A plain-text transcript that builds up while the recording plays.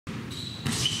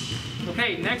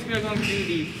Okay, next we are going to do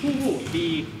the umbcwushu,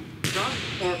 the drop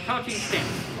or crouching stance.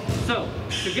 So,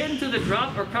 to get into the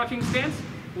drop or crouching stance,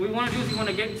 what we want to do is we want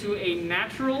to get to a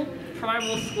natural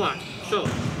tribal squat. So,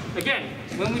 again,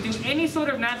 when we do any sort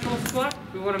of natural squat,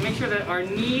 we want to make sure that our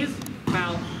knees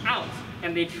bow out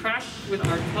and they track with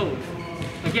our toes.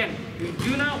 Again, we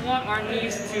do not want our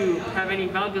knees to have any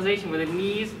valgalization where the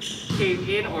knees cave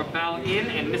in or bow in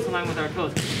and misalign with our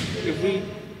toes. If we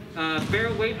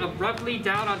bear weight abruptly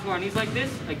down onto our knees like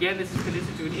this, again, this is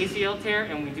conducive to an ACL tear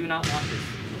and we do not want this,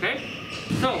 okay?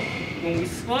 So, when we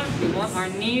squat, we want our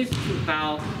knees to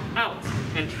bow out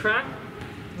and track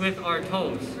with our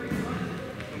toes,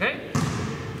 okay?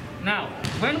 Now,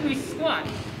 when we squat,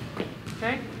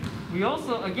 okay, we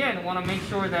also, again, want to make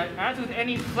sure that, as with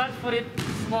any flat-footed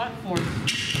squat for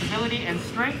stability and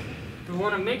strength, we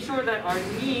want to make sure that our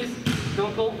knees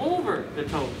don't go over the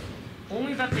toes.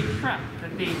 Only that they track,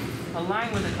 that they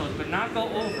align with the toes, but not go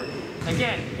over.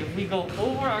 Again, if we go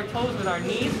over our toes with our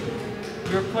knees,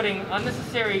 you're putting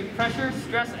unnecessary pressure,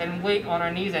 stress, and weight on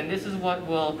our knees, and this is what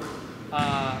will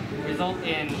result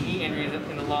in knee injuries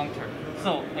in the long term.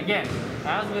 So again,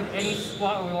 as with any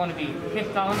squat, we want to be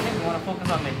hip dominant. We want to focus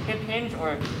on the hip hinge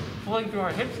or flowing through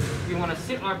our hips. We want to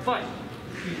sit our butt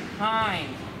behind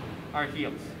our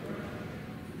heels.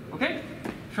 Okay?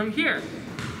 From here,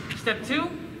 step 2,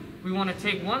 we want to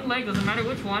take one leg, doesn't matter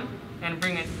which one, and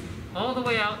bring it all the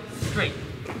way out straight.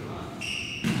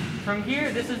 From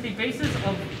here, this is the basis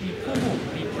of the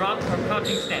umbcwushu, the drop or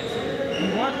crouching stance.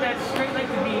 We want that straight leg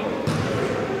to be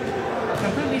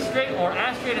completely straight or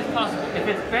as straight as possible. If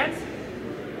it's bent,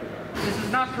 this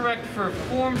is not correct for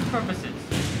form purposes.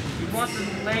 We want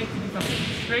the leg to be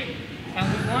completely straight, and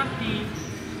we want the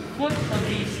foot of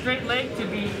the straight leg to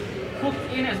be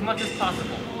hooked in as much as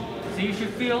possible. So you should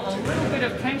feel a little bit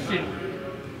of tension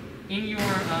in your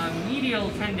medial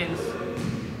tendons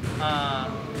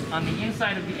on the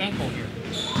inside of the ankle here.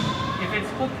 If it's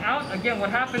hooked out, again, what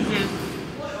happens is,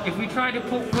 if we try to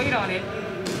put weight on it,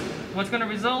 what's going to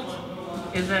result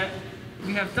is that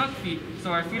we have duck feet,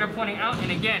 so our feet are pointing out,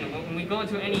 and again, when we go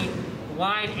into any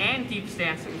wide and deep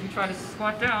stance, if we try to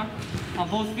squat down on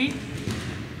both feet,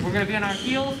 we're going to be on our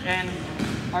heels, and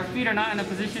our feet are not in a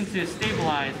position to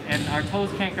stabilize, and our toes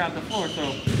can't grab the floor, so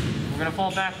we're going to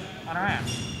fall back on our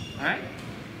ass. Alright?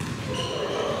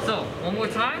 So, one more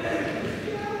time.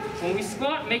 When we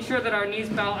squat, make sure that our knees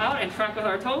bow out and track with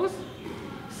our toes.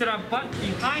 Sit our butt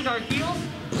behind our heels,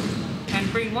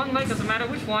 and bring one leg, doesn't matter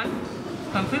which one,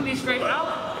 completely straight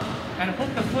out, and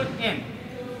hook the foot in.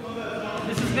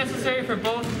 This is necessary for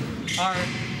both our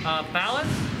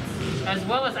balance as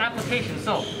well as application.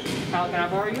 So, Kyle, can I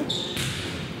borrow you?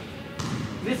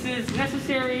 This is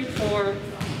necessary for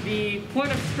the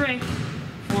point of strength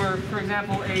for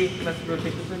example, let's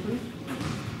rotate this way, please.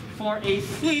 For a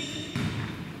sweep,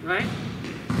 right?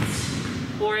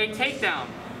 Or a takedown,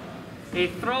 a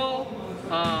throw,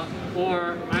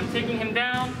 or I'm taking him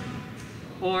down,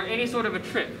 or any sort of a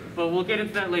trip. But we'll get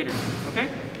into that later, okay?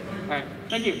 All right,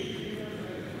 thank you.